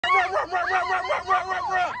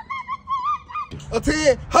run.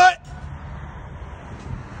 Attend, hut,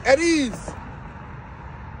 at ease.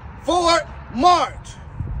 Forward, march.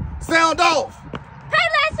 Sound off.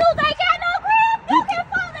 Payless shoes ain't got no grip. You can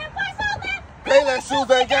fall and push on them. Payless shoes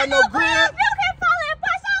ain't got no grip. You can fall and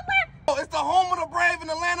push on them. Oh, it's the home of the brave and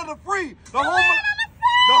the land of the free. The home land of of the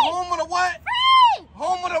free. the home of the what? Free.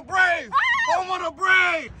 Home of the brave. Oh. Home of the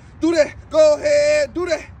brave. Do that. Go ahead. Do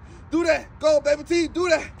that. Do that. Go, baby T. Do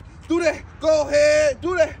that. Do that. Go ahead.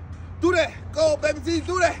 Do that. Do that. Go, baby T.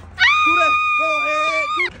 Do that. Do that. Go ahead.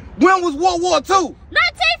 Do that. When was World War II?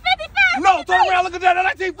 1955. No, turn around. Look at that.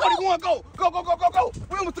 1941. Go. Go, go, go, go, go.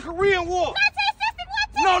 When was the Korean War?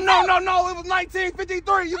 1961. No. It was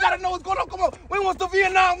 1953. You got to know what's going on. Come on. When was the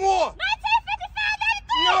Vietnam War?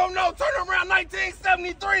 1955. No. Turn around.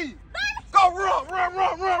 1973. Go,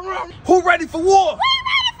 run. Who ready for war?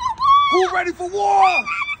 We ready for war. Who ready for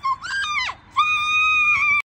war?